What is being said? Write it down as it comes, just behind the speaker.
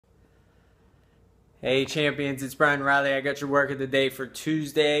Hey champions, it's Brian Riley. I got your work of the day for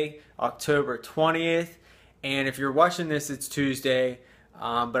Tuesday, October 20th. And if you're watching this, it's Tuesday.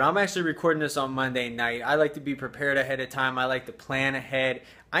 But I'm actually recording this on Monday night. I like to be prepared ahead of time. I like to plan ahead.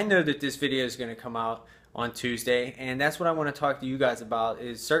 I know that this video is going to come out on Tuesday, and that's what I want to talk to you guys about,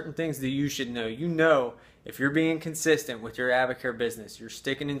 is certain things that you should know. You know, if you're being consistent with your AvaCare business, you're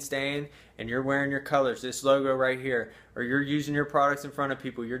sticking and staying, and you're wearing your colors, this logo right here, or you're using your products in front of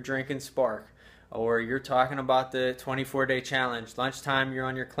people, you're drinking Spark, or you're talking about the 24-day challenge. Lunchtime, you're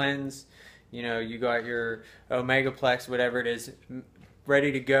on your cleanse. You know, you got your Omegaplex, whatever it is,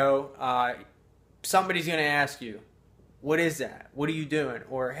 ready to go. Somebody's going to ask you, what is that? What are you doing?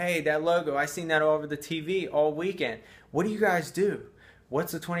 Or, hey, that logo, I seen that all over the TV all weekend. What do you guys do?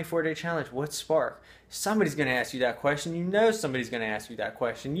 What's the 24-day challenge? What's Spark? Somebody's going to ask you that question. You know somebody's going to ask you that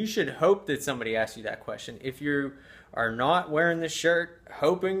question. You should hope that somebody asks you that question. If you are not wearing this shirt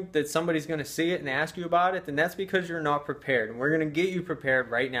hoping that somebody's going to see it and ask you about it, then that's because you're not prepared. And we're going to get you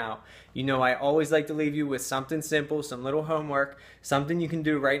prepared right now. You know, I always like to leave you with something simple, some little homework, something you can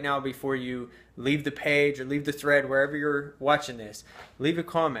do right now before you leave the page or leave the thread, wherever you're watching this. Leave a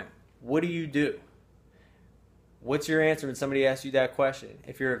comment. What do you do? What's your answer when somebody asks you that question?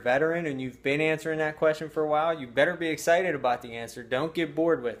 If you're a veteran and you've been answering that question for a while, you better be excited about the answer. Don't get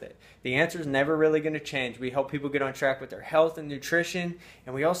bored with it. The answer is never really going to change. We help people get on track with their health and nutrition,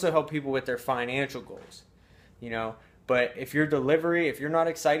 and we also help people with their financial goals. You know, but if your delivery, if you're not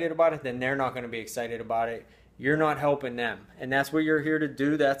excited about it, then they're not going to be excited about it. You're not helping them, and that's what you're here to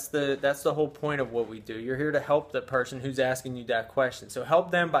do. That's the whole point of what we do. You're here to help the person who's asking you that question. So help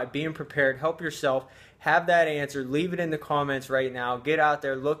them by being prepared. Help yourself. Have that answer. Leave it in the comments right now. Get out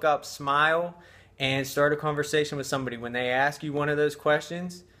there, look up, smile, and start a conversation with somebody. When they ask you one of those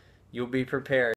questions, you'll be prepared.